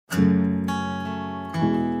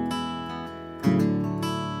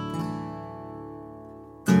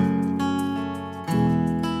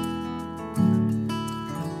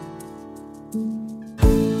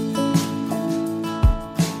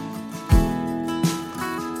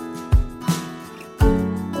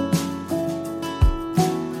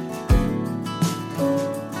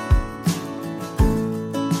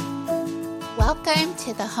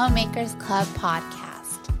to the Homemakers Club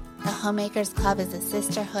podcast. The Homemakers Club is a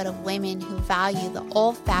sisterhood of women who value the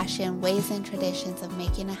old-fashioned ways and traditions of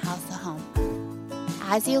making a house a home.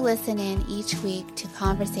 As you listen in each week to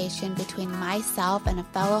conversation between myself and a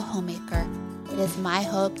fellow homemaker, it is my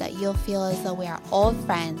hope that you'll feel as though we are old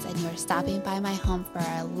friends and you are stopping by my home for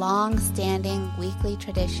a long-standing weekly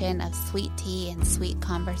tradition of sweet tea and sweet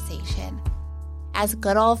conversation. As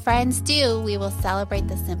good old friends do, we will celebrate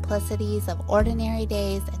the simplicities of ordinary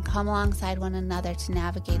days and come alongside one another to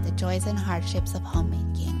navigate the joys and hardships of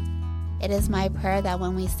homemaking. It is my prayer that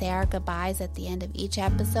when we say our goodbyes at the end of each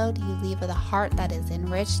episode, you leave with a heart that is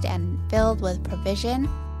enriched and filled with provision,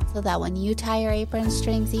 so that when you tie your apron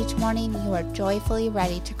strings each morning, you are joyfully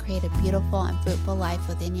ready to create a beautiful and fruitful life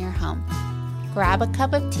within your home. Grab a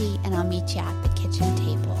cup of tea and I'll meet you at the kitchen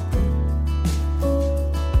table.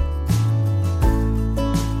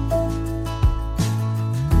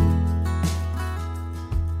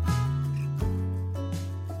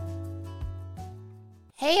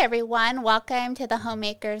 Hey everyone, welcome to the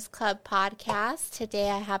Homemakers Club podcast. Today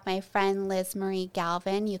I have my friend Liz Marie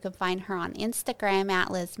Galvan. You can find her on Instagram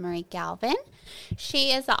at Liz Marie Galvan.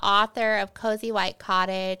 She is the author of Cozy White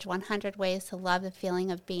Cottage, 100 Ways to Love the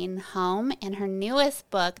Feeling of Being Home, and her newest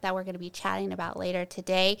book that we're going to be chatting about later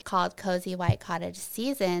today called Cozy White Cottage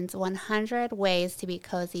Seasons, 100 Ways to be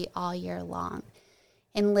Cozy All Year Long.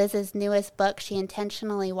 In Liz's newest book, she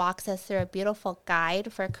intentionally walks us through a beautiful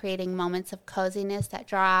guide for creating moments of coziness that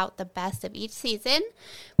draw out the best of each season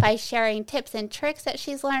by sharing tips and tricks that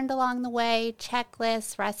she's learned along the way,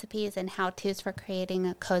 checklists, recipes, and how-tos for creating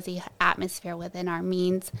a cozy atmosphere within our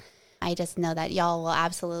means. I just know that y'all will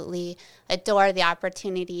absolutely adore the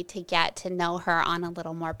opportunity to get to know her on a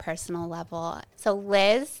little more personal level. So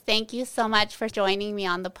Liz, thank you so much for joining me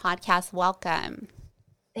on the podcast. Welcome.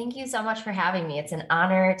 Thank you so much for having me. It's an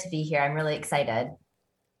honor to be here. I'm really excited.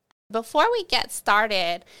 Before we get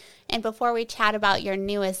started and before we chat about your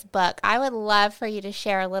newest book, I would love for you to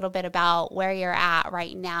share a little bit about where you're at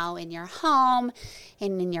right now in your home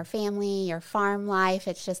and in your family, your farm life.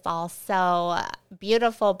 It's just all so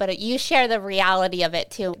beautiful, but you share the reality of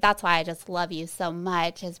it too. That's why I just love you so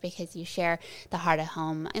much, is because you share the heart of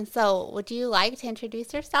home. And so would you like to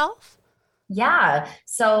introduce yourself? Yeah.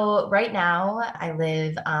 So right now I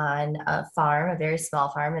live on a farm, a very small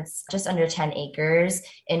farm. It's just under 10 acres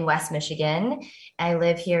in West Michigan. I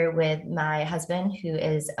live here with my husband, who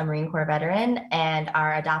is a Marine Corps veteran, and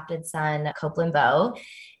our adopted son, Copeland Bow.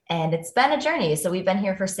 And it's been a journey. So we've been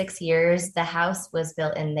here for 6 years. The house was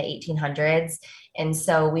built in the 1800s. And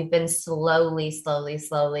so we've been slowly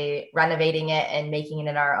renovating it and making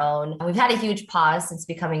it our own. We've had a huge pause since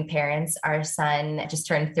becoming parents. Our son just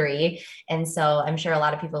turned 3. And so I'm sure a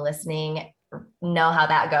lot of people listening know how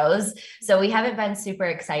that goes. So we haven't been super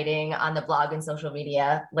exciting on the blog and social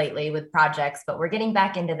media lately with projects, but we're getting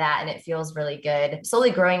back into that and it feels really good.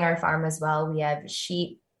 Slowly growing our farm as well. We have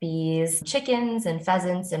sheep, bees, chickens, and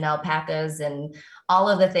pheasants, and alpacas, and all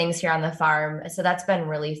of the things here on the farm. So that's been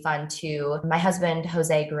really fun too. My husband,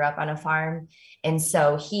 Jose, grew up on a farm. And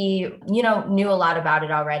so he, knew a lot about it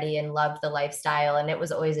already and loved the lifestyle. And it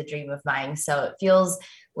was always a dream of mine. So it feels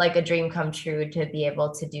like a dream come true to be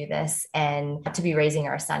able to do this and to be raising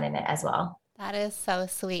our son in it as well. That is so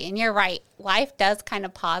sweet. And you're right. Life does kind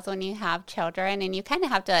of pause when you have children, and you kind of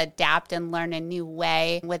have to adapt and learn a new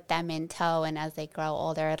way with them in tow. And as they grow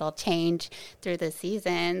older, it'll change through the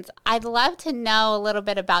seasons. I'd love to know a little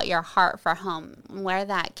bit about your heart for home, where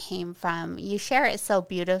that came from. You share it so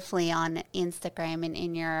beautifully on Instagram and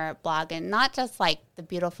in your blog, and not just like the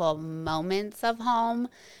beautiful moments of home,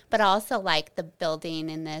 but also like the building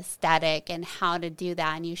and the aesthetic and how to do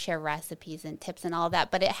that. And you share recipes and tips and all that,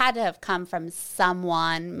 but it had to have come from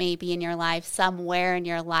someone maybe in your life, somewhere in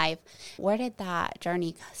your life. Where did that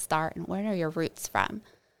journey start and where are your roots from?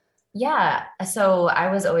 Yeah. So I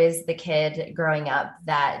was always the kid growing up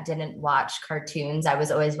that didn't watch cartoons. I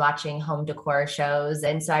was always watching home decor shows.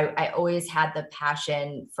 And so I always had the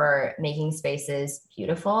passion for making spaces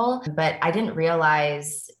beautiful, but I didn't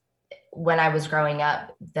realize when I was growing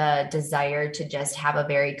up, the desire to just have a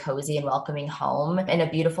very cozy and welcoming home and a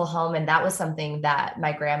beautiful home. And that was something that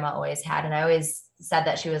my grandma always had. And I always said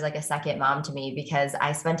that she was like a second mom to me because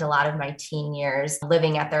I spent a lot of my teen years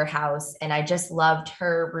living at their house and I just loved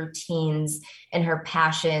her routines and her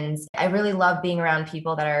passions. I really love being around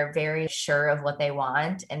people that are very sure of what they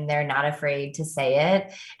want and they're not afraid to say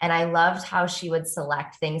it. And I loved how she would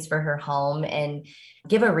select things for her home and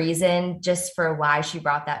give a reason just for why she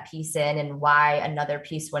brought that piece in and why another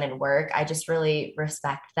piece wouldn't work. I just really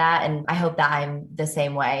respect that. And I hope that I'm the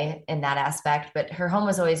same way in that aspect, but her home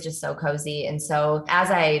was always just so cozy. And so as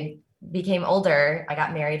I became older, I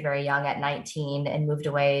got married very young at 19 and moved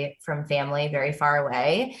away from family very far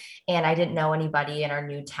away. And I didn't know anybody in our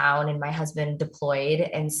new town, and my husband deployed.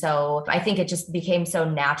 And so I think it just became so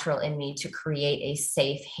natural in me to create a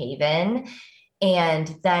safe haven.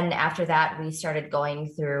 And then after that, we started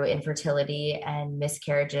going through infertility and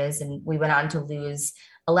miscarriages, and we went on to lose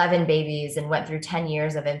 11 babies and went through 10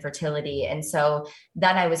 years of infertility. And so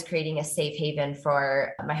then I was creating a safe haven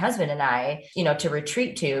for my husband and I, to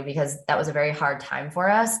retreat to, because that was a very hard time for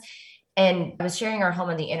us. And I was sharing our home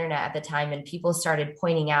on the internet at the time, and people started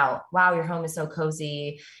pointing out, wow, your home is so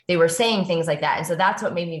cozy. They were saying things like that. And so that's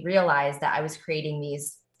what made me realize that I was creating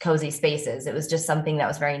these cozy spaces. It was just something that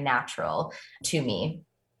was very natural to me.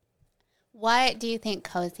 What do you think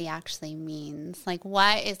cozy actually means? Like,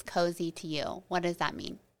 what is cozy to you? What does that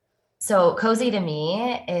mean? So, cozy to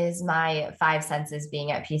me is my five senses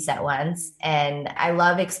being at peace at once. And I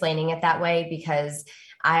love explaining it that way because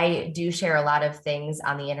I do share a lot of things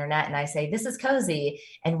on the internet and I say, this is cozy.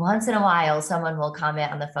 And once in a while, someone will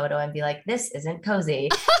comment on the photo and be like, this isn't cozy.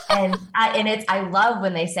 I love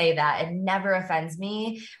when they say that. It never offends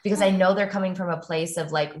me because I know they're coming from a place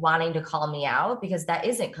of like wanting to call me out because that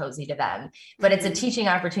isn't cozy to them. But it's a teaching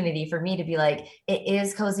opportunity for me to be like, it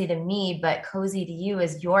is cozy to me, but cozy to you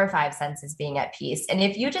is your five senses being at peace. And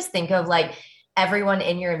if you just think of like everyone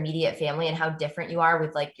in your immediate family and how different you are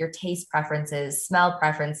with like your taste preferences, smell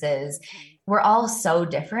preferences, we're all so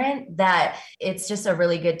different that it's just a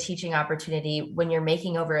really good teaching opportunity when you're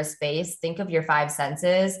making over a space. Think of your five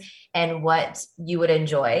senses and what you would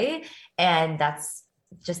enjoy. And that's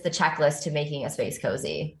just the checklist to making a space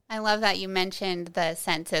cozy. I love that you mentioned the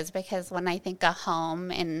senses because when I think of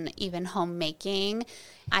home and even homemaking,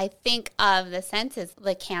 I think of the senses,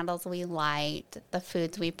 the candles we light, the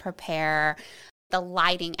foods we prepare, the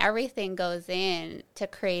lighting, everything goes in to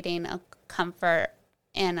creating a comfort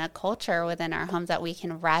and a culture within our homes that we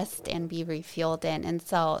can rest and be refueled in. And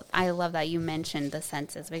so I love that you mentioned the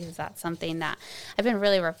senses because that's something that I've been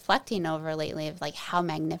really reflecting over lately of like how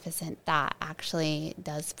magnificent that actually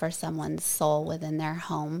does for someone's soul within their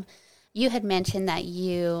home. You had mentioned that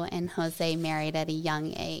you and Jose married at a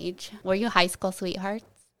young age. Were you high school sweethearts?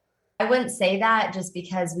 I wouldn't say that just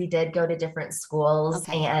because we did go to different schools.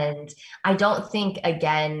 Okay. And I don't think,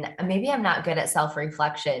 again, maybe I'm not good at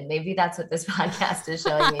self-reflection. Maybe that's what this podcast is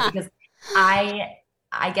showing me because I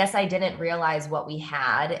I guess I didn't realize what we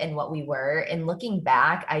had and what we were. And looking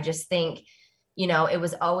back, I just think, it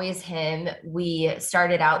was always him. We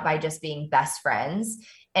started out by just being best friends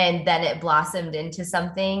and then it blossomed into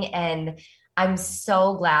something. And I'm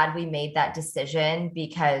so glad we made that decision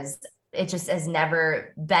because it just has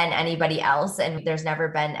never been anybody else and there's never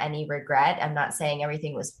been any regret. I'm not saying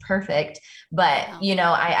everything was perfect, but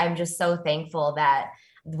I'm just so thankful that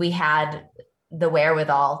we had the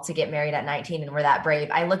wherewithal to get married at 19 and we're that brave.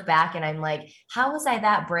 I look back and I'm like, how was I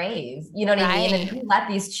that brave? You know what I mean? And who let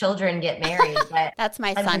these children get married? But that's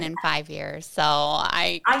my son in 5 years. So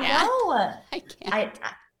I know. I can't.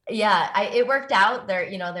 It worked out there.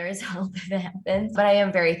 There is hope if it happens, but I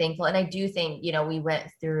am very thankful. And I do think, we went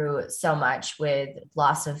through so much with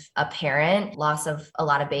loss of a parent, loss of a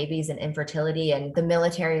lot of babies and infertility and the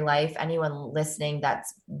military life. Anyone listening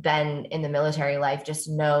that's been in the military life just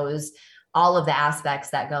knows all of the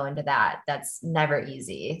aspects that go into that. That's never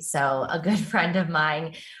easy. So a good friend of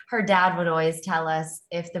mine, her dad would always tell us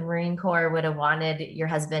if the Marine Corps would have wanted your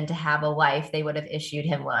husband to have a wife, they would have issued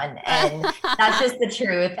him one. And that's just the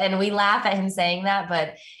truth. And we laugh at him saying that,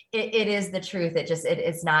 but it is the truth.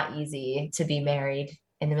 It's not easy to be married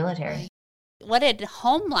in the military. What did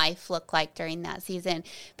home life look like during that season?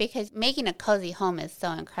 Because making a cozy home is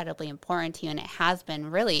so incredibly important to you, and it has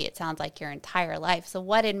been really, it sounds like your entire life. So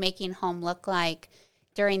what did making home look like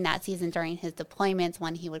during that season, during his deployments,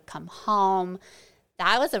 when he would come home?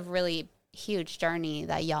 That was a really huge journey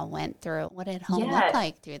that y'all went through. What did home look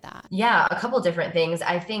like through that? Yeah, a couple different things.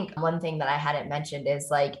 I think one thing that I hadn't mentioned is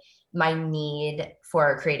like my need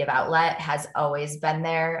for a creative outlet has always been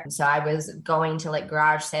there. So I was going to like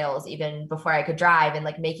garage sales even before I could drive and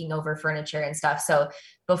like making over furniture and stuff. So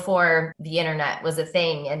before the internet was a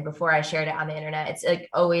thing and before I shared it on the internet, it's like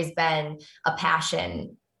always been a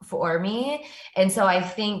passion for me. And so I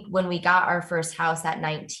think when we got our first house at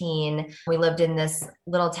 19, we lived in this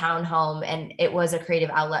little townhome and it was a creative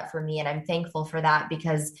outlet for me. And I'm thankful for that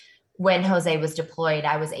because when Jose was deployed,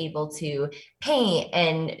 I was able to paint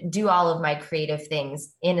and do all of my creative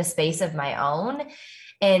things in a space of my own.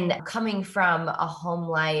 And coming from a home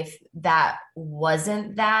life that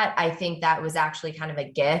wasn't that, I think that was actually kind of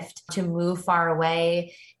a gift to move far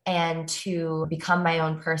away and to become my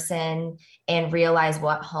own person and realize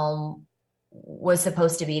what home was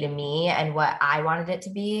supposed to be to me and what I wanted it to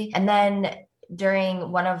be. And then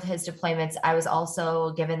during one of his deployments, I was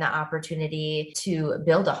also given the opportunity to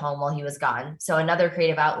build a home while he was gone. So another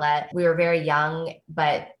creative outlet. We were very young,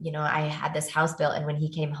 but I had this house built, and when he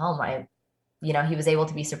came home, he was able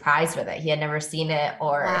to be surprised with it. He had never seen it,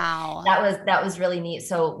 or Wow. that was really neat.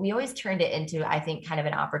 So we always turned it into, I think, kind of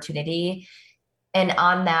an opportunity. And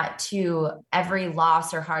on that too, every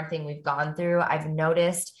loss or hard thing we've gone through, I've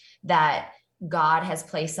noticed that God has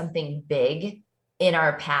placed something big in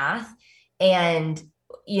our path. And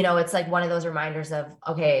it's like one of those reminders of,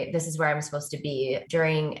 okay, this is where I'm supposed to be.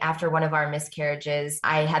 After one of our miscarriages,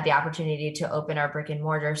 I had the opportunity to open our brick and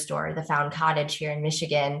mortar store, the Found Cottage here in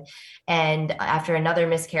Michigan. And after another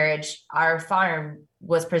miscarriage, our farm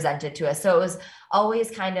was presented to us. So it was always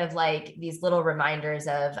kind of like these little reminders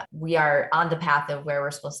of we are on the path of where we're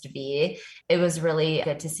supposed to be. It was really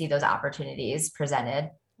good to see those opportunities presented.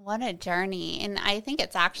 What a journey. And I think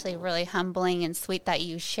it's actually really humbling and sweet that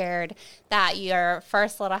you shared that your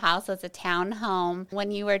first little house was a townhome when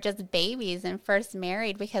you were just babies and first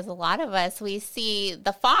married, because a lot of us, we see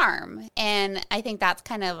the farm. And I think that's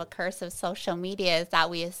kind of a curse of social media, is that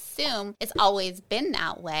we assume it's always been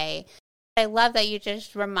that way. I love that you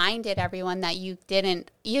just reminded everyone that you didn't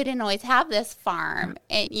always have this farm,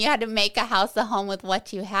 and you had to make a house a home with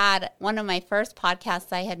what you had. One of my first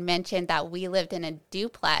podcasts, I had mentioned that we lived in a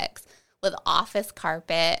duplex with office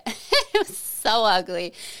carpet. It was so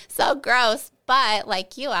ugly, so gross. But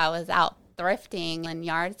like you, I was out thrifting and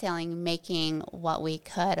yard selling, making what we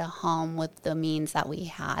could a home with the means that we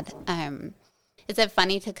had. Is it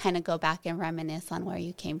funny to kind of go back and reminisce on where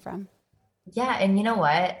you came from? Yeah, and you know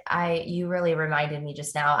what? You really reminded me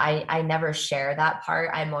just now. I never share that part.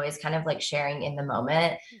 I'm always kind of like sharing in the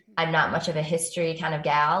moment. I'm not much of a history kind of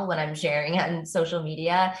gal when I'm sharing on social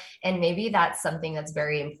media. And maybe that's something that's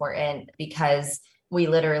very important, because we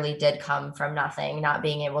literally did come from nothing, not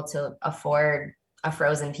being able to afford a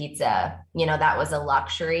frozen pizza. That was a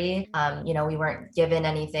luxury. We weren't given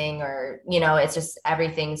anything, or, it's just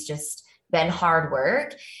everything's just been hard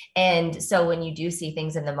work. And so when you do see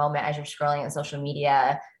things in the moment as you're scrolling on social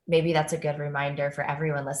media, maybe that's a good reminder for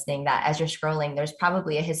everyone listening that as you're scrolling, there's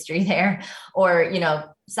probably a history there, or,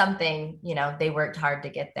 something, they worked hard to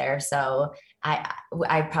get there. So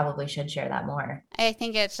I probably should share that more. I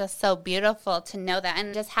think it's just so beautiful to know that,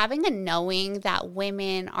 and just having a knowing that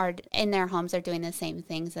women are in their homes are doing the same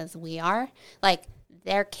things as we are. Like,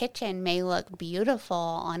 their kitchen may look beautiful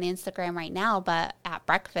on Instagram right now, but at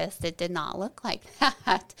breakfast it did not look like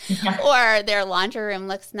that. Yeah. Or their laundry room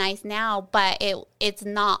looks nice now, but it's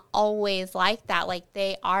not always like that. Like,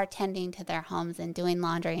 they are tending to their homes and doing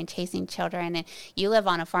laundry and chasing children. And you live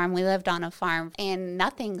on a farm. We lived on a farm, and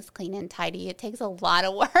nothing's clean and tidy. It takes a lot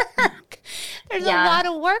of work. There's a lot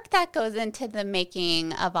of work that goes into the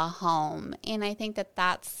making of a home. And I think that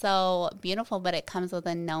that's so beautiful, but it comes with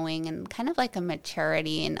a knowing and kind of like a maturity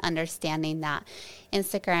and understanding that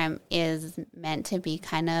Instagram is meant to be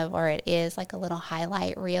kind of, or it is like a little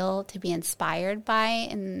highlight reel to be inspired by.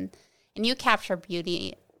 And you capture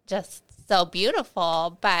beauty just so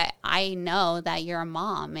beautiful, but I know that you're a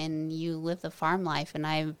mom and you live the farm life, and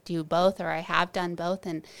I do both, or I have done both.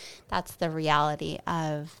 And that's the reality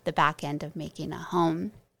of the back end of making a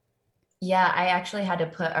home. Yeah, I actually had to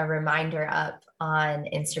put a reminder up on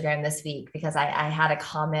Instagram this week because I had a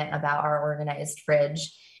comment about our organized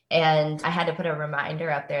fridge. And I had to put a reminder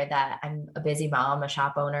up there that I'm a busy mom, a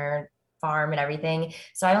shop owner, farm, and everything.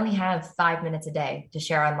 So I only have 5 minutes a day to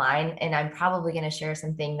share online. And I'm probably going to share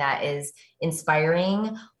something that is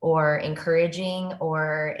inspiring or encouraging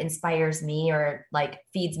or inspires me or like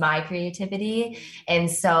feeds my creativity.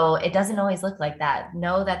 And so it doesn't always look like that.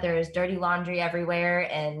 Know that there's dirty laundry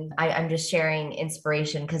everywhere. And I'm just sharing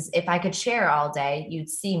inspiration, because if I could share all day, you'd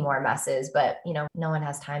see more messes, but no one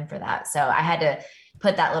has time for that. So I had to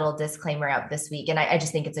put that little disclaimer out this week. And I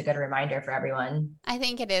just think it's a good reminder for everyone. I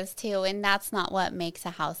think it is too. And that's not what makes a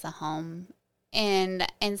house a home. And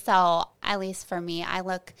so, at least for me, I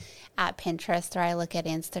look at Pinterest, or I look at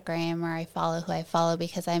Instagram, or I follow who I follow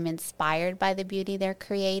because I'm inspired by the beauty they're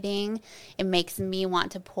creating. It makes me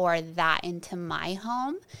want to pour that into my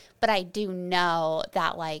home. But I do know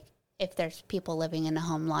that, like, if there's people living in a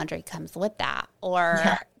home, laundry comes with that, or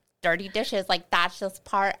dirty dishes. Like, that's just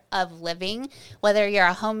part of living, whether you're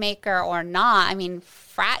a homemaker or not. I mean,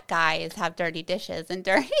 frat guys have dirty dishes and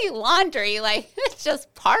dirty laundry. Like, it's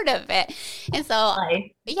just part of it. And so,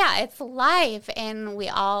 yeah, it's life. And we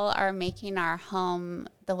all are making our home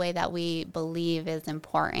the way that we believe is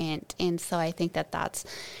important. And so I think that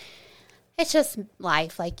it's just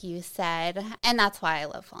life, like you said. And that's why I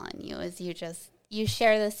love following you, is you just, you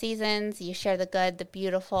share the seasons, you share the good, the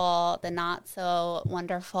beautiful, the not so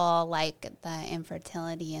wonderful, like the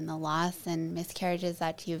infertility and the loss and miscarriages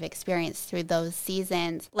that you've experienced through those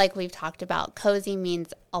seasons. Like we've talked about, cozy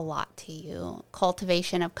means a lot to you.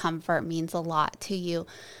 Cultivation of comfort means a lot to you.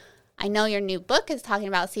 I know your new book is talking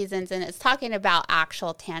about seasons, and it's talking about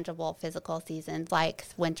actual tangible physical seasons like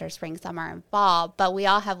winter, spring, summer, and fall, but we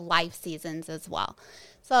all have life seasons as well.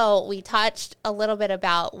 So we touched a little bit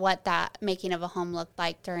about what that making of a home looked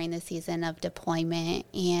like during the season of deployment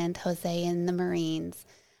and Jose in the Marines.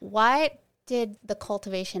 What did the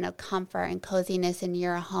cultivation of comfort and coziness in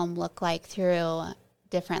your home look like through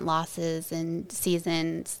different losses and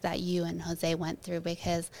seasons that you and Jose went through?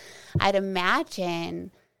 Because I'd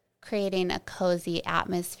imagine creating a cozy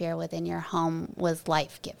atmosphere within your home was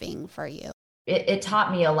life-giving for you. It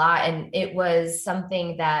taught me a lot. And it was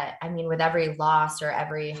something that, I mean, with every loss or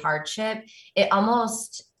every hardship, it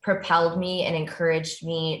almost propelled me and encouraged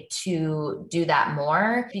me to do that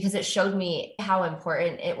more, because it showed me how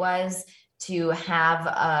important it was to have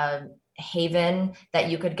a haven that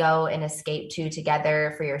you could go and escape to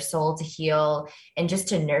together for your soul to heal and just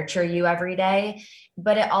to nurture you every day.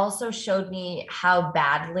 But it also showed me how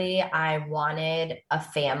badly I wanted a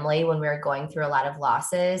family when we were going through a lot of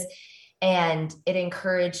losses. And it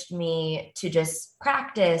encouraged me to just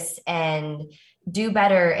practice and do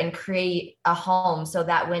better and create a home so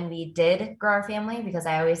that when we did grow our family, because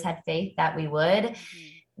I always had faith that we would,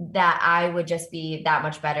 that I would just be that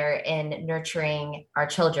much better in nurturing our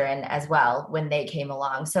children as well when they came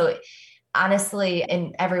along. So honestly,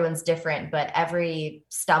 and everyone's different, but every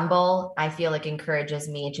stumble I feel like encourages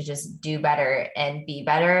me to just do better and be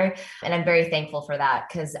better. And I'm very thankful for that,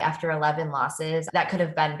 because after 11 losses, that could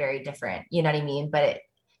have been very different. You know what I mean? But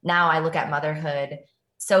now I look at motherhood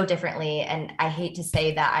so differently. And I hate to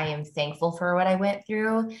say that I am thankful for what I went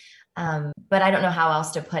through, but I don't know how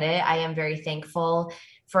else to put it. I am very thankful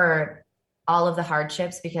for all of the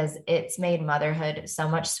hardships because it's made motherhood so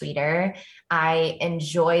much sweeter. I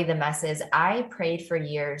enjoy the messes. I prayed for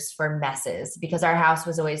years for messes because our house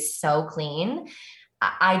was always so clean.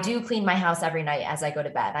 I do clean my house every night as I go to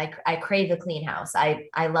bed. I crave a clean house.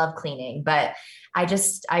 I love cleaning, but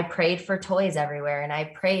I prayed for toys everywhere, and I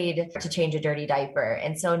prayed to change a dirty diaper.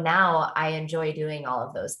 And so now I enjoy doing all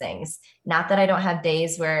of those things. Not that I don't have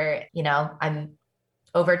days where, I'm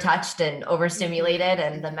overtouched and overstimulated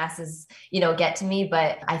and the messes, get to me,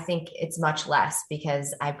 but I think it's much less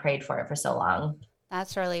because I prayed for it for so long.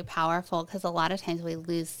 That's really powerful, because a lot of times we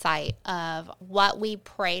lose sight of what we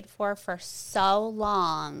prayed for so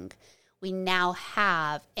long. We now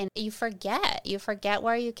have, and you forget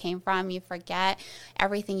where you came from. You forget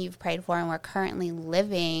everything you've prayed for, and we're currently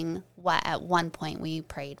living what at one point we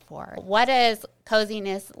prayed for. What does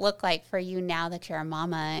coziness look like for you now that you're a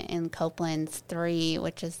mama in Copeland's 3,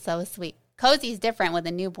 which is so sweet? Cozy is different with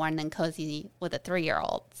a newborn than cozy with a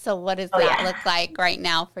 3-year-old. So what does that look like right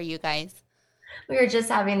now for you guys? We were just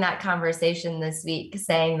having that conversation this week,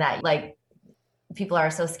 saying that people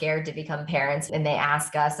are so scared to become parents, and they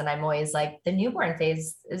ask us, and I'm always like, the newborn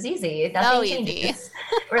phase is easy. Nothing changes.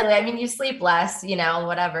 Really. I mean, you sleep less,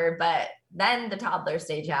 whatever, but then the toddler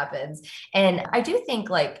stage happens. And I do think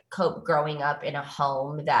growing up in a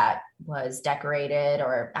home that was decorated,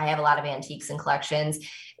 or I have a lot of antiques and collections,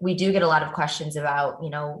 we do get a lot of questions about,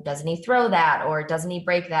 doesn't he throw that, or doesn't he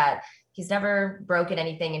break that? He's never broken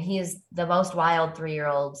anything, and he is the most wild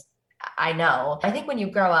 3-year-old I know. I think when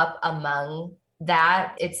you grow up among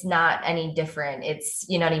that, it's not any different. It's,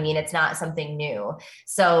 you know what I mean? It's not something new.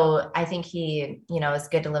 So I think he, is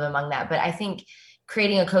good to live among that. But I think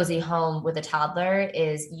creating a cozy home with a toddler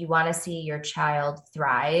is, you want to see your child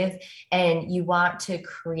thrive, and you want to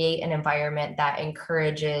create an environment that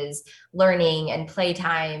encourages learning and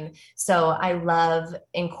playtime. So I love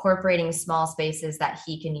incorporating small spaces that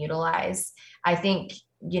he can utilize. I think,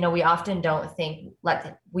 we often don't think,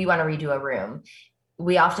 we want to redo a room.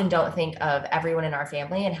 We often don't think of everyone in our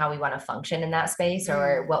family and how we want to function in that space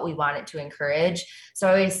or what we want it to encourage. So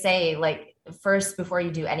I always say, first, before you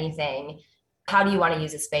do anything, how do you want to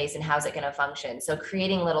use a space and how's it going to function? So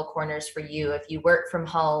creating little corners for you, if you work from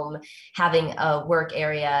home, having a work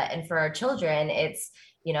area. And for our children, it's,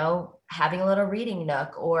 having a little reading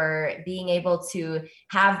nook, or being able to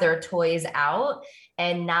have their toys out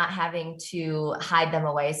and not having to hide them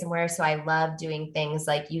away somewhere. So I love doing things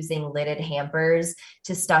like using lidded hampers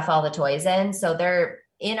to stuff all the toys in. So they're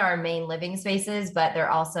in our main living spaces, but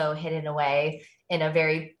they're also hidden away in a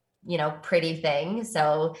very, pretty thing.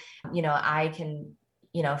 So, I can,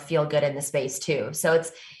 feel good in the space too. So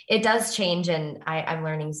it does change. And I'm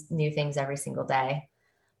learning new things every single day.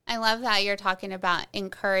 I love that you're talking about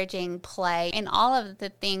encouraging play and all of the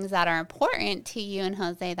things that are important to you and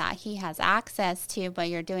Jose that he has access to, but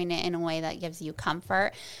you're doing it in a way that gives you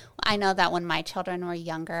comfort. I know that when my children were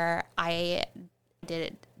younger, I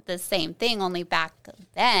did the same thing, only back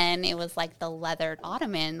then it was like the leathered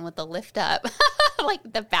ottoman with the lift up.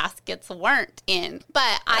 Like the baskets weren't in.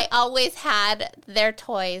 But I always had their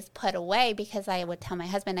toys put away because I would tell my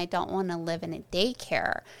husband I don't want to live in a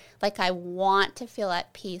daycare. Like I want to feel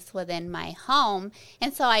at peace within my home.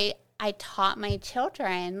 And so I taught my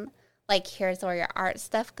children, like, here's where your art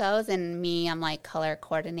stuff goes. And me, I'm like color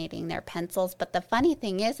coordinating their pencils. But the funny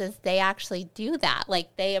thing is they actually do that.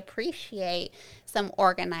 Like they appreciate some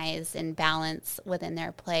organized and balance within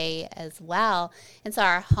their play as well. And so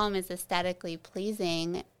our home is aesthetically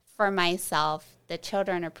pleasing for myself. The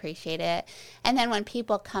children appreciate it. And then when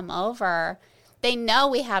people come over, they know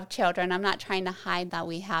we have children. I'm not trying to hide that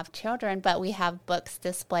we have children, but we have books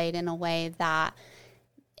displayed in a way that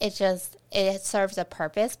it serves a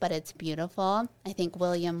purpose, but it's beautiful. I think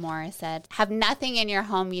William Morris said, have nothing in your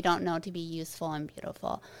home you don't know to be useful and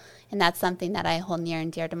beautiful. And that's something that I hold near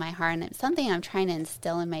and dear to my heart. And it's something I'm trying to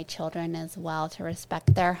instill in my children as well, to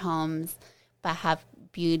respect their homes, but have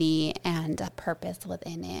beauty and a purpose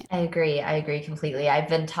within it. I agree completely. I've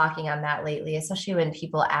been talking on that lately, especially when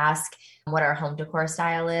people ask what our home decor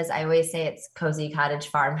style is. I always say it's cozy cottage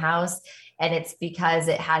farmhouse. And it's because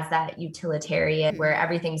it has that utilitarian where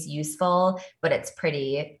everything's useful, but it's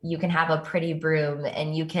pretty. You can have a pretty broom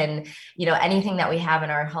and you can, anything that we have in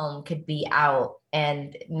our home could be out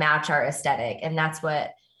and match our aesthetic. And that's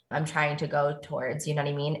what I'm trying to go towards, you know what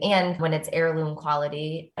I mean? And when it's heirloom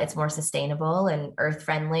quality, it's more sustainable and earth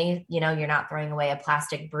friendly. You're not throwing away a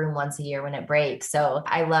plastic broom once a year when it breaks. So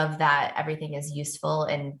I love that everything is useful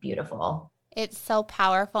and beautiful. It's so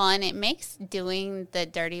powerful, and it makes doing the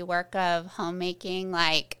dirty work of homemaking,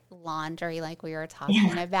 like laundry, like we were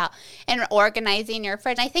talking about, and organizing your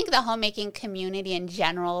fridge. I think the homemaking community in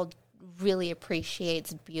general really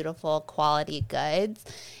appreciates beautiful quality goods.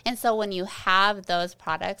 And so when you have those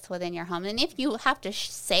products within your home, and if you have to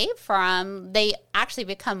save for them, they actually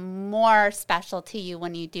become more special to you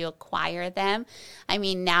when you do acquire them. I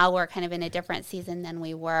mean, now we're kind of in a different season than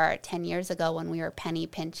we were 10 years ago when we were penny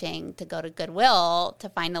pinching to go to Goodwill to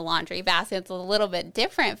find a laundry basket. It's a little bit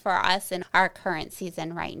different for us in our current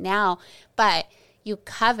season right now. But you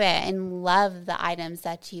covet and love the items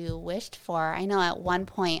that you wished for. I know at one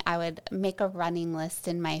point I would make a running list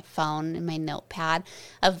in my phone, in my notepad,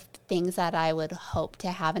 of things that I would hope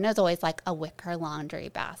to have. And it was always like a wicker laundry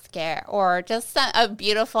basket or just a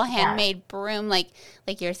beautiful handmade broom, like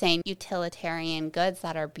you're saying, utilitarian goods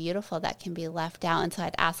that are beautiful that can be left out. And so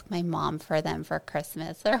I'd ask my mom for them for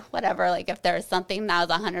Christmas or whatever. Like if there was something that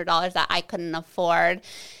was $100 that I couldn't afford,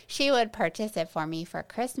 she would purchase it for me for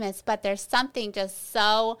Christmas. But there's something just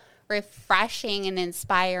so refreshing and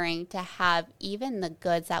inspiring to have even the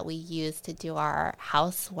goods that we use to do our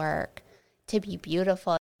housework to be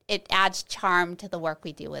beautiful. It adds charm to the work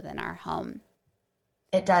we do within our home.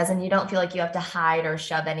 It does. And you don't feel like you have to hide or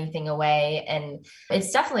shove anything away. And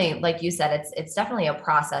it's definitely, like you said, it's definitely a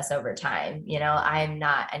process over time. I'm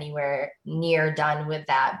not anywhere near done with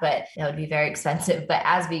that, but that would be very expensive. But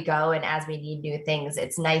as we go and as we need new things,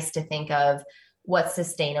 it's nice to think of what's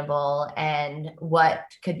sustainable and what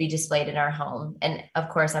could be displayed in our home. And of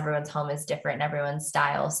course, everyone's home is different and everyone's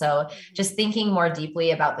style. So just thinking more deeply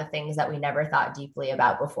about the things that we never thought deeply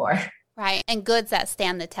about before. Right. And goods that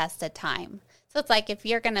stand the test of time. So it's like if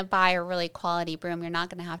you're going to buy a really quality broom, you're not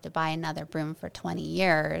going to have to buy another broom for 20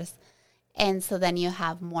 years. And so then you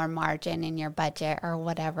have more margin in your budget or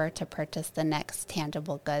whatever to purchase the next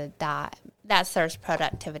tangible good that serves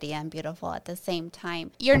productivity and beautiful at the same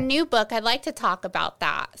time. Your new book, I'd like to talk about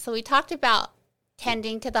that. So we talked about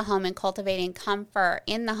tending to the home and cultivating comfort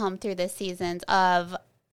in the home through the seasons of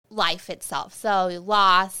life itself. So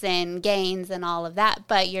loss and gains and all of that.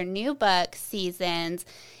 But your new book, Seasons,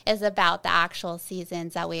 is about the actual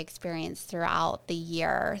seasons that we experience throughout the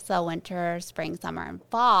year. So winter, spring, summer, and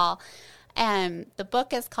fall. And the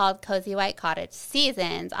book is called Cozy White Cottage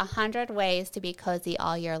Seasons, 100 Ways to be Cozy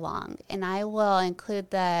All Year Long. And I will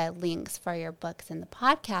include the links for your books in the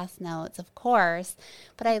podcast notes, of course.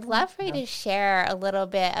 But I'd love for you to share a little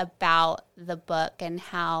bit about the book and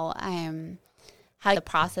how the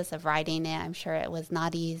process of writing it. I'm sure it was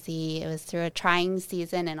not easy. It was through a trying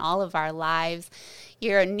season in all of our lives.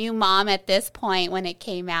 You're a new mom at this point when it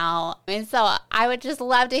came out. And so I would just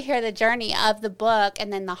love to hear the journey of the book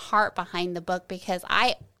and then the heart behind the book, because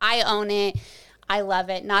I own it. I love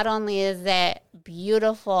it. Not only is it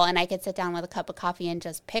beautiful and I could sit down with a cup of coffee and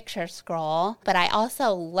just picture scroll, but I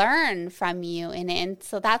also learn from you in it. And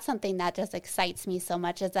so that's something that just excites me so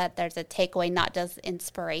much, is that there's a takeaway, not just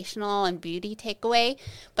inspirational and beauty takeaway,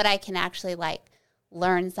 but I can actually like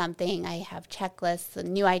learn something. I have checklists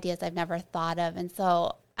and new ideas I've never thought of. And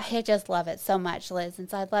so I just love it so much, Liz. And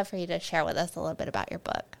so I'd love for you to share with us a little bit about your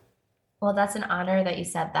book. Well, that's an honor that you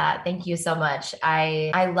said that. Thank you so much.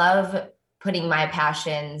 I love putting my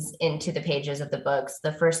passions into the pages of the books.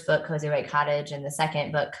 The first book, Cozy White Cottage, and the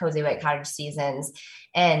second book, Cozy White Cottage Seasons.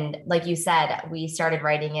 And like you said, we started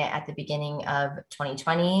writing it at the beginning of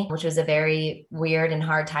 2020, which was a very weird and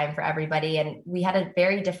hard time for everybody. And we had a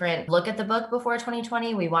very different look at the book before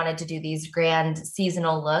 2020. We wanted to do these grand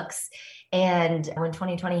seasonal looks. And when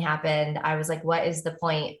 2020 happened, I was like, what is the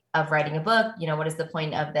point of writing a book? You know, what is the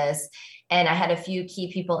point of this? And I had a few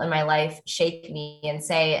key people in my life shake me and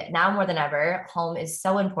say, now more than ever, home is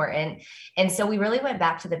so important. And so we really went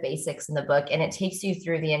back to the basics in the book, and it takes you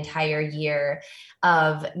through the entire year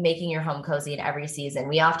of making your home cozy in every season.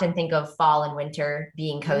 We often think of fall and winter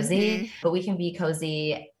being cozy, but we can be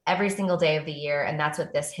cozy every single day of the year. And that's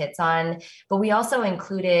what this hits on. But we also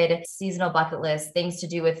included seasonal bucket lists, things to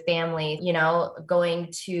do with family, you know,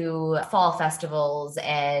 going to fall festivals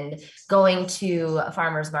and going to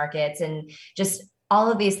farmers markets, and just all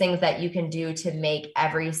of these things that you can do to make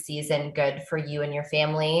every season good for you and your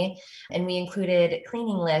family. And we included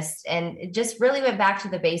cleaning lists, and it just really went back to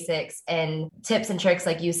the basics and tips and tricks,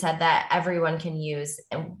 like you said, that everyone can use.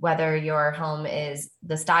 And whether your home is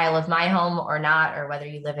the style of my home or not, or whether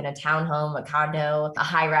you live in a townhome, a condo, a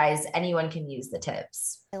high rise, anyone can use the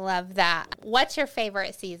tips. I love that. What's your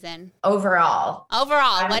favorite season? Overall,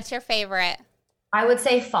 What's your favorite? I would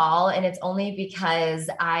say fall, and it's only because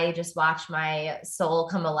I just watch my soul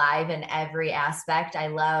come alive in every aspect. I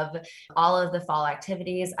love all of the fall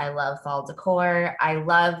activities. I love fall decor. I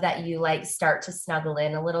love that you like start to snuggle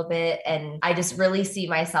in a little bit, and I just really see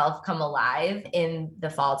myself come alive in the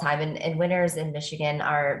fall time. And winters in Michigan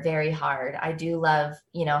are very hard. I do love,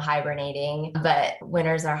 you know, hibernating, but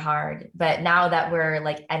winters are hard. But now that we're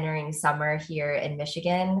like entering summer here in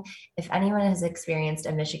Michigan, if anyone has experienced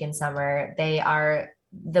a Michigan summer, they are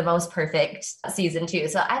the most perfect season too.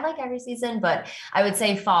 So I like every season, but I would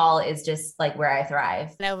say fall is just like where I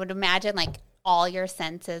thrive. And I would imagine like all your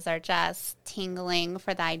senses are just tingling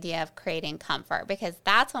for the idea of creating comfort, because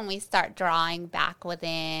that's when we start drawing back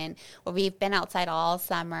within, where we've been outside all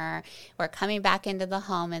summer, we're coming back into the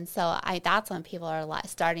home. And so that's when people are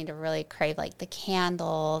starting to really crave like the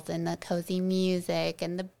candles and the cozy music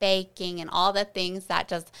and the baking and all the things that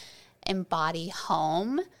just embody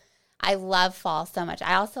home. I love fall so much.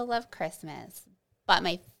 I also love Christmas, but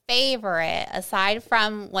my favorite, aside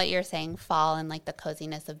from what you're saying, fall and like the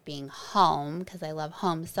coziness of being home, because I love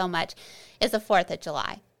home so much, is the 4th of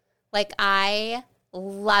July. Like, I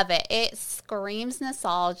love it. It screams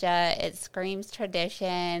nostalgia. It screams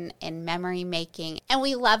tradition and memory making. And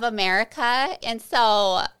we love America. And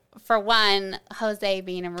so, for one, Jose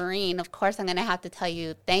being a Marine, of course, I'm going to have to tell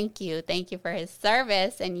you, thank you. Thank you for his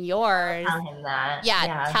service and yours. Tell him that.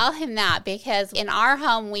 Yeah, tell him that, because in our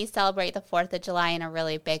home, we celebrate the 4th of July in a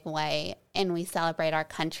really big way. And we celebrate our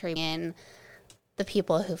country and the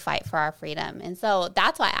people who fight for our freedom. And so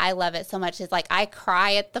that's why I love it so much. It's like I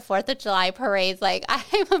cry at the 4th of July parades. Like,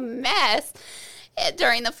 I'm a mess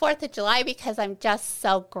during the 4th of July, because I'm just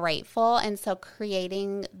so grateful. And so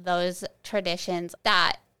creating those traditions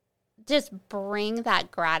that just bring that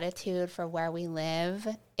gratitude for where we live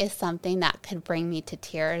is something that could bring me to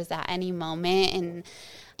tears at any moment. And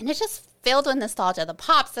it's just filled with nostalgia, the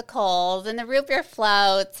popsicles and the root beer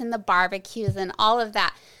floats and the barbecues and all of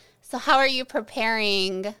that. So how are you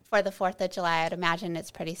preparing for the 4th of July? I'd imagine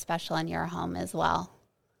it's pretty special in your home as well.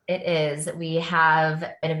 It is. We have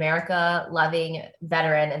an America-loving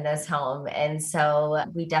veteran in this home. And so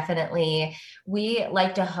we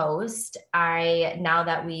like to host. Now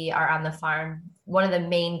that we are on the farm, one of the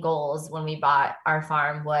main goals when we bought our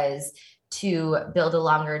farm was to build a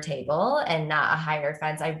longer table and not a higher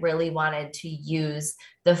fence. I really wanted to use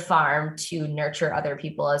the farm to nurture other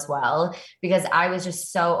people as well, because I was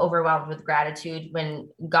just so overwhelmed with gratitude when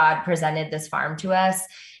God presented this farm to us.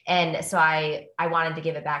 And so I wanted to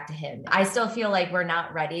give it back to him. I still feel like we're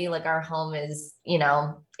not ready. Like, our home is, you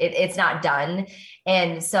know, it's not done.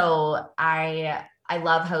 And so I I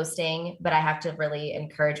love hosting, but I have to really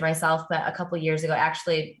encourage myself. But a couple years ago,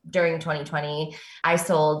 actually during 2020, I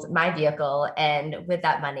sold my vehicle. And with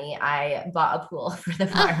that money, I bought a pool for the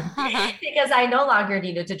farm because I no longer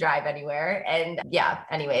needed to drive anywhere. And yeah,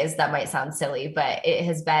 anyways, that might sound silly, but it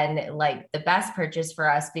has been like the best purchase for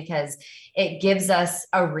us because it gives us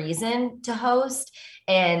a reason to host.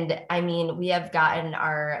 And I mean, we have gotten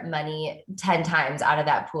our money 10 times out of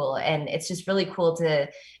that pool. And it's just really cool to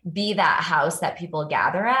be that house that people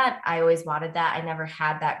gather at. I always wanted that. I never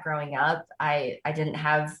had that growing up. I didn't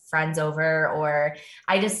have friends over, or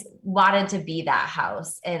I just wanted to be that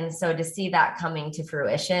house. And so to see that coming to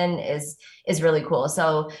fruition is really cool.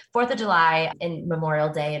 So 4th of July and Memorial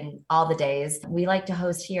Day and all the days, we like to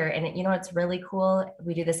host here. And you know, what's really cool,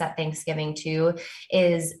 we do this at Thanksgiving too,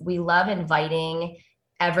 is we love inviting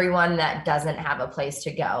everyone that doesn't have a place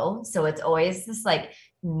to go. So it's always this like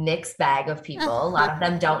mixed bag of people. A lot of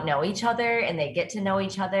them don't know each other and they get to know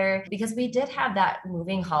each other because we did have that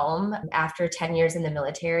moving home after 10 years in the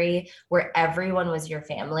military where everyone was your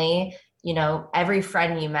family. You know, every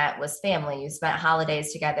friend you met was family. You spent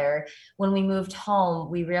holidays together. When we moved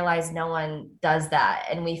home, we realized no one does that.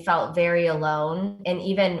 And we felt very alone. And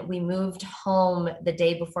even we moved home the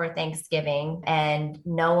day before Thanksgiving and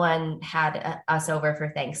no one had us over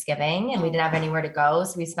for Thanksgiving and we didn't have anywhere to go.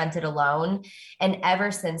 So we spent it alone. And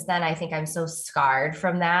ever since then, I think I'm so scarred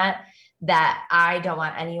from that I don't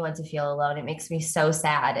want anyone to feel alone. It makes me so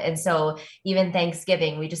sad. And so even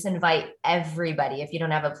Thanksgiving, we just invite everybody if you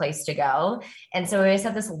don't have a place to go. And so we always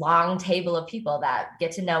have this long table of people that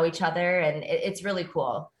get to know each other. And it's really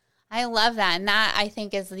cool. I love that. And that, I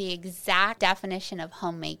think, is the exact definition of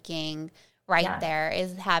homemaking there,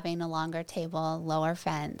 is having a longer table, lower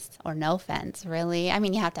fence, or no fence, really. I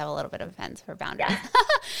mean, you have to have a little bit of fence for boundaries. Yeah.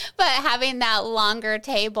 But having that longer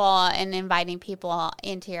table and inviting people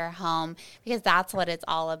into your home, because that's what it's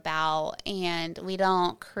all about. And we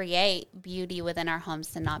don't create beauty within our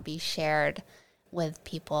homes to not be shared with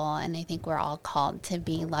people. And I think we're all called to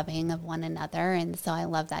be loving of one another. And so I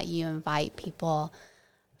love that you invite people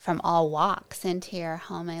from all walks into your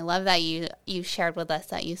home. I love that you shared with us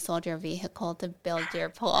that you sold your vehicle to build your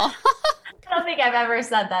pool. I don't think I've ever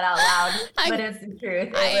said that out loud, but it's the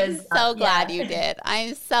truth. I'm so glad you did.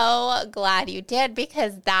 I'm so glad you did,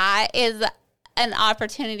 because that is an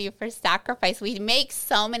opportunity for sacrifice. We make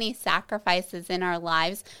so many sacrifices in our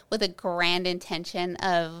lives with a grand intention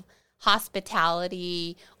of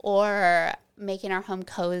hospitality or making our home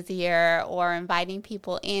cozier or inviting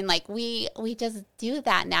people in. Like we just do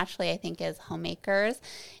that naturally, I think, as homemakers.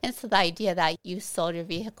 And so the idea that you sold your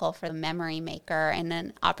vehicle for the memory maker and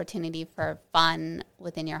an opportunity for fun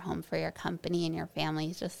within your home for your company and your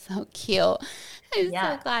family is just so cute. I'm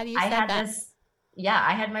so glad you said that.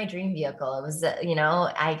 I had my dream vehicle. It was,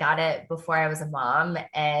 I got it before I was a mom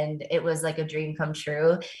and it was like a dream come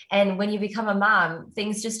true. And when you become a mom,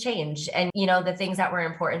 things just change. And, the things that were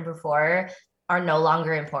important before are no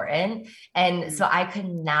longer important. And so I could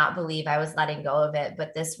not believe I was letting go of it.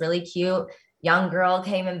 But this really cute young girl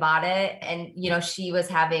came and bought it. And, she was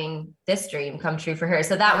having this dream come true for her.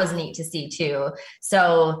 So that was neat to see too.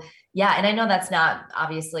 So yeah. And I know that's not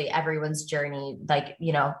obviously everyone's journey. Like,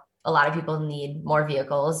 a lot of people need more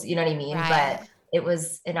vehicles, you know what I mean? Right. But it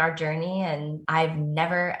was in our journey and I've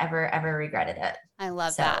never, ever, ever regretted it. I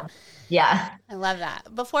love that. Yeah. I love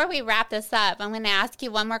that. Before we wrap this up, I'm going to ask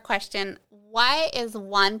you one more question. What is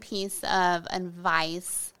one piece of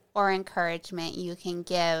advice or encouragement you can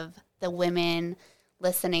give the women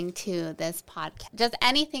listening to this podcast? Just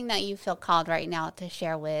anything that you feel called right now to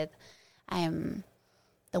share with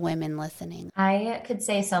the women listening. I could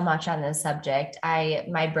say so much on this subject.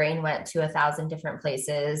 My brain went to 1,000 different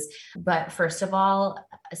places. But first of all,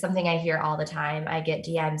 something I hear all the time, I get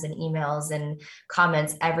DMs and emails and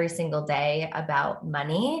comments every single day about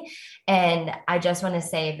money. And I just want to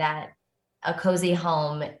say that a cozy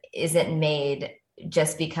home isn't made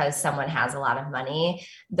just because someone has a lot of money.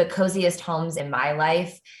 The coziest homes in my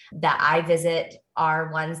life that I visit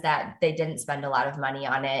are ones that they didn't spend a lot of money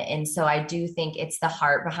on it. And so I do think it's the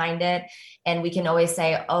heart behind it. And we can always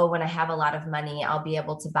say, oh, when I have a lot of money, I'll be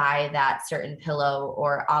able to buy that certain pillow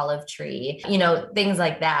or olive tree, things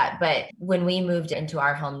like that. But when we moved into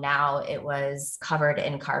our home now, it was covered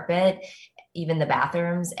in carpet, even the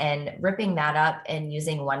bathrooms, and ripping that up and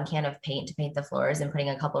using one can of paint to paint the floors and putting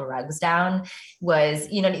a couple of rugs down was,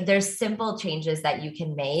 there's simple changes that you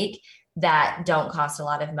can make that don't cost a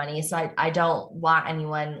lot of money. So I don't want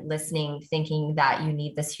anyone listening thinking that you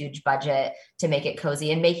need this huge budget to make it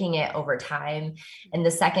cozy, and making it over time. And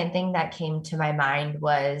the second thing that came to my mind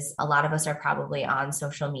was, a lot of us are probably on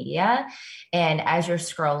social media. And as you're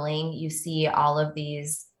scrolling, you see all of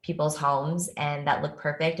these people's homes and that look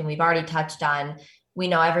perfect. And we've already touched on, we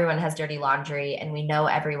know everyone has dirty laundry, and we know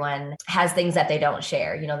everyone has things that they don't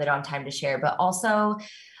share, they don't have time to share. But also,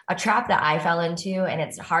 a trap that I fell into, and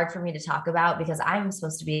it's hard for me to talk about because I'm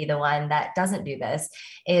supposed to be the one that doesn't do this,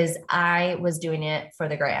 is I was doing it for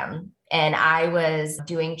the gram. And I was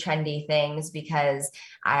doing trendy things because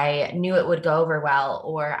I knew it would go over well,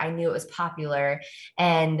 or I knew it was popular.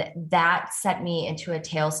 And that set me into a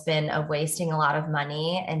tailspin of wasting a lot of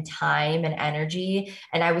money and time and energy.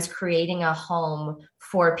 And I was creating a home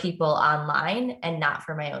for people online and not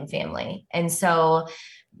for my own family. And so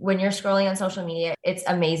when you're scrolling on social media, it's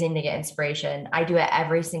amazing to get inspiration. I do it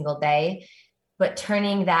every single day, but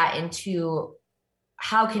turning that into,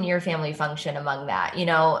 how can your family function among that,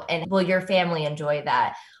 and will your family enjoy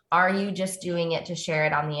that? Are you just doing it to share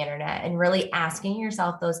it on the internet? And really asking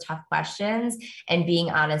yourself those tough questions and being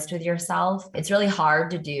honest with yourself. It's really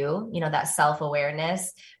hard to do, that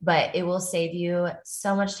self-awareness, but it will save you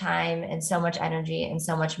so much time and so much energy and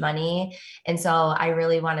so much money. And so I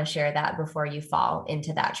really want to share that before you fall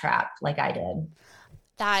into that trap like I did.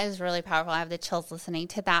 That is really powerful. I have the chills listening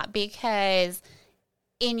to that, because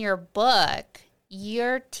in your book,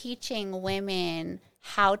 you're teaching women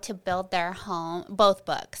how to build their home, both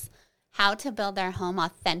books, how to build their home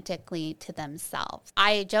authentically to themselves.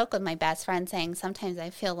 I joke with my best friend saying sometimes I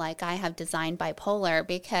feel like I have design bipolar,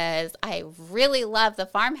 because I really love the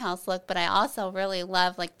farmhouse look, but I also really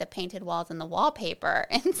love like the painted walls and the wallpaper.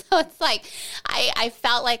 And so it's like I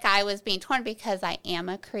felt like I was being torn, because I am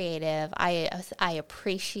a creative. I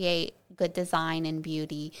appreciate good design and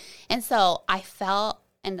beauty. And so I felt,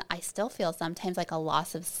 and I still feel sometimes, like a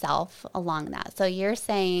loss of self along that. So you're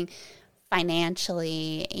saying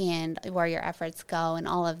financially and where your efforts go and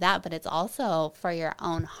all of that, but it's also for your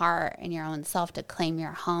own heart and your own self to claim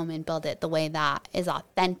your home and build it the way that is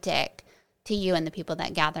authentic to you and the people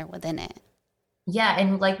that gather within it. Yeah.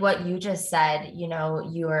 And like what you just said,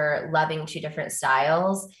 you're loving two different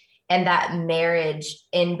styles, and that marriage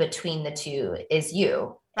in between the two is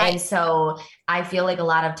you. Right. And so I feel like a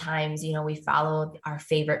lot of times, we follow our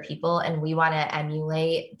favorite people and we want to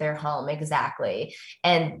emulate their home exactly.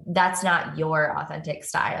 And that's not your authentic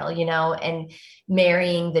style, and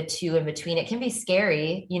marrying the two in between, it can be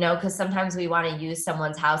scary, because sometimes we want to use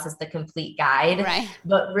someone's house as the complete guide, Right.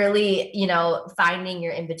 But really, finding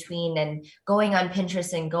your in between and going on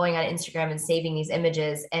Pinterest and going on Instagram and saving these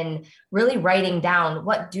images and really writing down,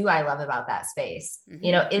 what do I love about that space?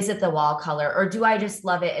 Mm-hmm. Is it the wall color, or do I just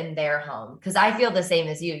love it in their home? Because I feel the same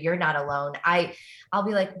as you. You're not alone. I'll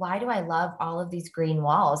be like, why do I love all of these green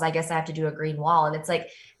walls? I guess I have to do a green wall. And it's like,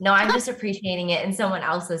 no, I'm just appreciating it in someone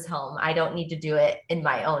else's home. I don't need to do it in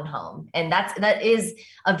my own home. And that is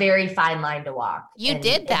a very fine line to walk. You and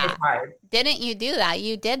did that. It's hard. Didn't you do that?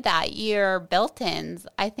 You did that. Your built-ins,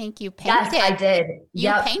 I think you painted. Yes, I did.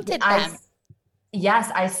 You painted them.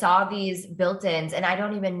 Yes, I saw these built-ins and I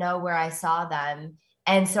don't even know where I saw them.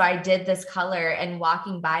 And so I did this color, and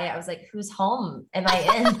walking by it, I was like, whose home am I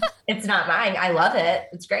in? It's not mine. I love it.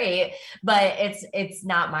 It's great, but it's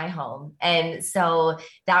not my home. And so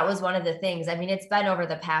that was one of the things. I mean, it's been over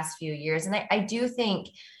the past few years. And I do think,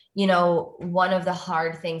 one of the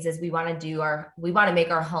hard things is we want to make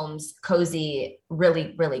our homes cozy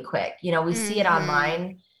really, really quick. We see it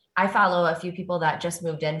online. I follow a few people that just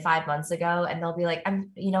moved in 5 months ago, and they'll be like,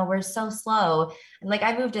 we're so slow. And like,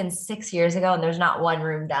 I moved in 6 years ago and there's not one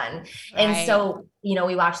room done. Right. And so,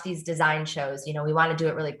 we watch these design shows, we want to do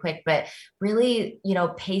it really quick, but really,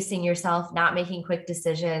 pacing yourself, not making quick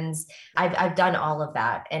decisions. I've done all of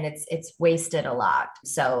that, and it's wasted a lot.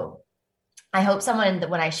 So I hope someone,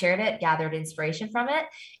 when I shared it, gathered inspiration from it.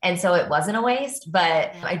 And so it wasn't a waste,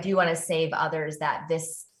 but I do want to save others that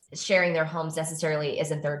this sharing their homes necessarily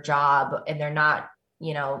isn't their job, and they're not,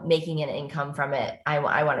 making an income from it. I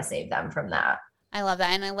want to save them from that. I love that.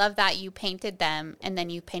 And I love that you painted them and then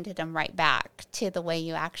you painted them right back to the way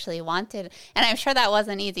you actually wanted. And I'm sure that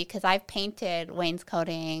wasn't easy, because I've painted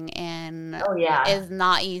wainscoting, and it's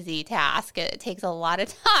not easy task. It takes a lot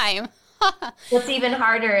of time. What's even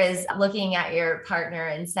harder is looking at your partner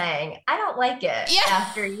and saying, I don't like it,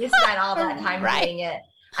 after you spent all that time doing it.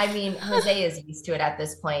 I mean, Jose is used to it at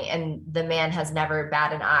this point, and the man has never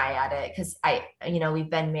bat an eye at it, because we've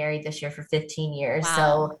been married this year for 15 years. Wow.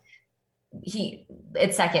 So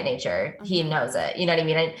it's second nature. He knows it. You know what I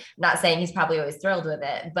mean? I'm not saying he's probably always thrilled with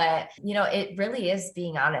it, but it really is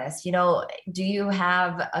being honest. Do you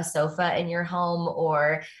have a sofa in your home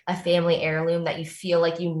or a family heirloom that you feel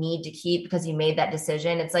like you need to keep because you made that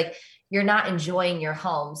decision? It's like you're not enjoying your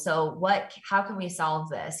home. So how can we solve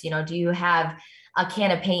this? Do you have a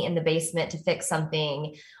can of paint in the basement to fix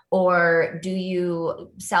something? Or do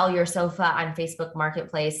you sell your sofa on Facebook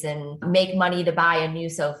Marketplace and make money to buy a new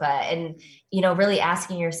sofa? And, really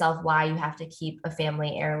asking yourself why you have to keep a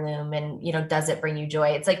family heirloom and, does it bring you joy?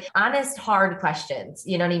 It's like honest, hard questions,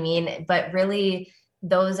 you know what I mean? But really,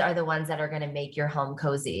 those are the ones that are going to make your home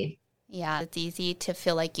cozy. Yeah, it's easy to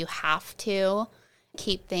feel like you have to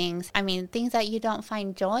keep things that you don't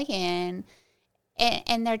find joy in.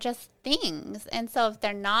 And they're just things. And so if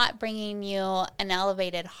they're not bringing you an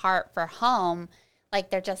elevated heart for home,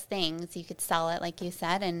 like they're just things, you could sell it, like you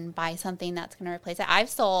said, and buy something that's going to replace it. I've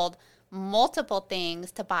sold multiple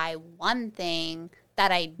things to buy one thing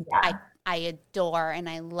that I adore and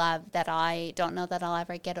I love, that I don't know that I'll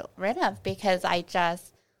ever get rid of, because I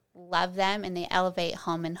just love them and they elevate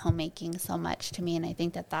home and homemaking so much to me. And I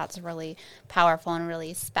think that that's really powerful and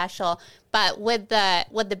really special. But with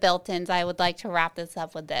the built-ins, I would like to wrap this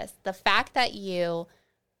up with this. The fact that you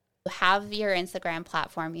have your Instagram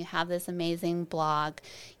platform, you have this amazing blog,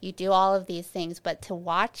 you do all of these things, but to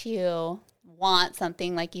watch you want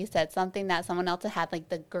something, like you said, something that someone else had, like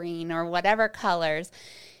the green or whatever colors,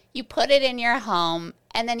 you put it in your home,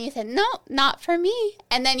 and then you said, no, not for me.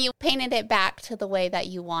 And then you painted it back to the way that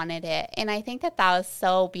you wanted it. And I think that was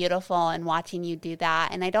so beautiful, and watching you do that.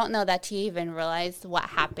 And I don't know that you even realized what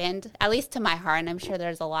happened, at least to my heart. And I'm sure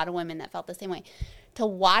there's a lot of women that felt the same way. To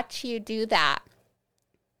watch you do that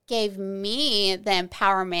gave me the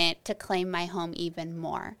empowerment to claim my home even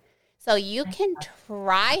more. So you can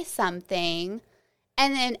try something,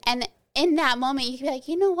 and in that moment, you can be like,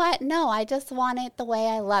 you know what? No, I just want it the way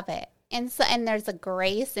I love it. And there's a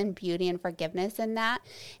grace and beauty and forgiveness in that.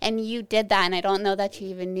 And you did that. And I don't know that you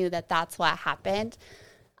even knew that that's what happened.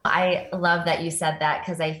 I love that you said that,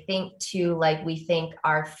 because I think too, like, we think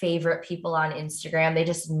our favorite people on Instagram, they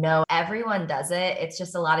just know everyone does it. It's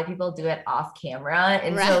just a lot of people do it off camera.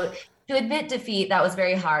 And right. So to admit defeat, that was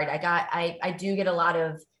very hard. I do get a lot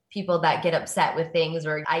of people that get upset with things,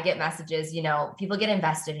 or I get messages, people get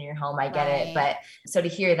invested in your home. I get it. But so to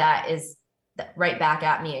hear that is right back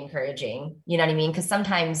at me encouraging, you know what I mean? Because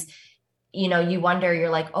sometimes, you wonder, you're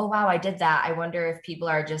like, oh, wow, I did that. I wonder if people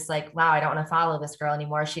are just like, wow, I don't want to follow this girl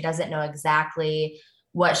anymore. She doesn't know exactly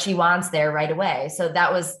what she wants there right away. So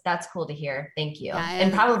that's cool to hear. Thank you. Yeah,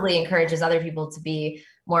 and probably encourages other people to be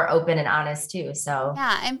more open and honest too. So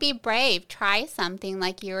yeah, and be brave. Try something,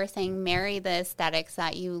 like you were saying, marry the aesthetics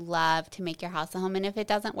that you love to make your house a home. And if it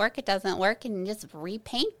doesn't work, it doesn't work, and just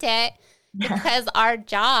repaint it. Because our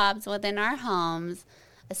jobs within our homes,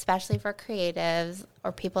 especially for creatives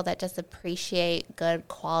or people that just appreciate good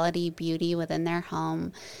quality beauty within their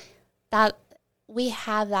home, that we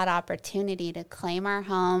have that opportunity to claim our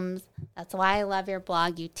homes. That's why I love your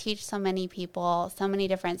blog. You teach so many people so many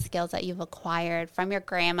different skills that you've acquired from your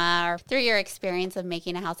grandma or through your experience of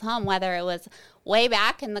making a house home, whether it was way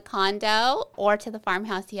back in the condo or to the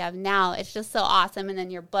farmhouse you have now. It's just so awesome. And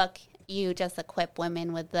then your book, you just equip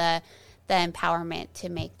women with the empowerment to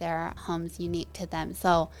make their homes unique to them.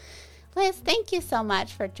 So, Liz, thank you so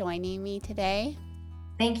much for joining me today.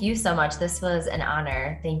 Thank you so much. This was an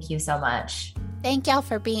honor. Thank you so much. Thank y'all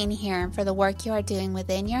for being here and for the work you are doing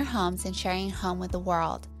within your homes and sharing home with the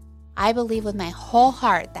world. I believe with my whole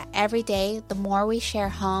heart that every day, the more we share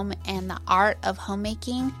home and the art of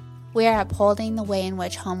homemaking, we are upholding the way in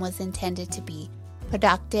which home was intended to be: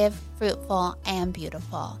 productive, fruitful, and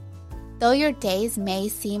beautiful. Though your days may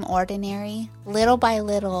seem ordinary, little by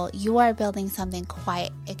little, you are building something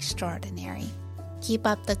quite extraordinary. Keep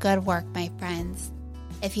up the good work, my friends.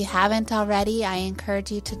 If you haven't already, I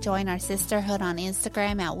encourage you to join our sisterhood on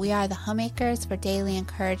Instagram at We Are the Homemakers for daily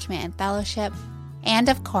encouragement and fellowship. And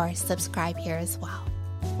of course, subscribe here as well.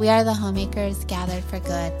 We are the Homemakers, gathered for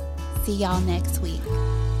good. See y'all next week.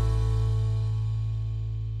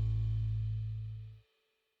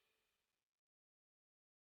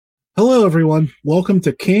 Hello, everyone. Welcome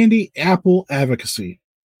to Candy Apple Advocacy,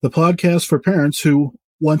 the podcast for parents who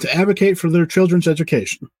want to advocate for their children's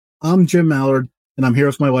education. I'm Jim Mallard, and I'm here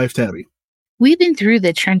with my wife, Tabby. We've been through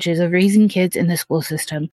the trenches of raising kids in the school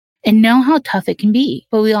system and know how tough it can be,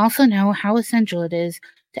 but we also know how essential it is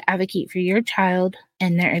to advocate for your child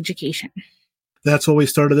and their education. That's why we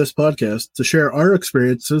started this podcast, to share our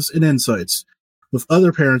experiences and insights with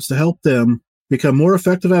other parents to help them become more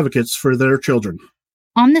effective advocates for their children.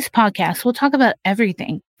 On this podcast, we'll talk about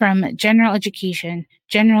everything from general education,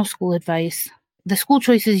 general school advice, the school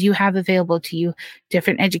choices you have available to you,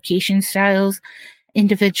 different education styles,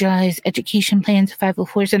 individualized education plans,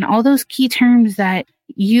 504s, and all those key terms that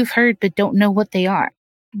you've heard but don't know what they are.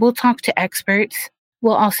 We'll talk to experts.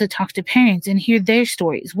 We'll also talk to parents and hear their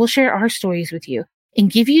stories. We'll share our stories with you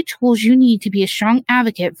and give you tools you need to be a strong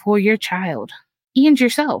advocate for your child and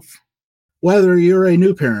yourself. Whether you're a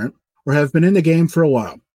new parent or have been in the game for a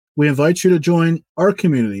while, we invite you to join our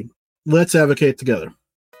community. Let's advocate together.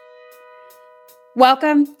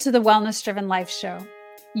 Welcome to the Wellness Driven Life Show,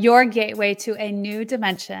 your gateway to a new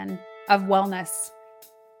dimension of wellness.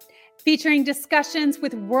 Featuring discussions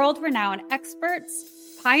with world-renowned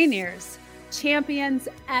experts, pioneers, champions,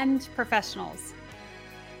 and professionals.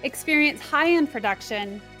 Experience high-end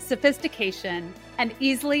production, sophistication, and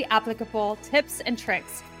easily applicable tips and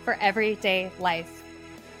tricks for everyday life.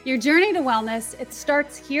 Your journey to wellness, it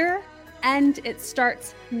starts here and it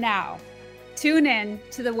starts now. Tune in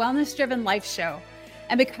to the Wellness Driven Life Show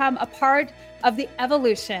and become a part of the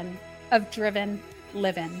evolution of driven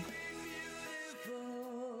living.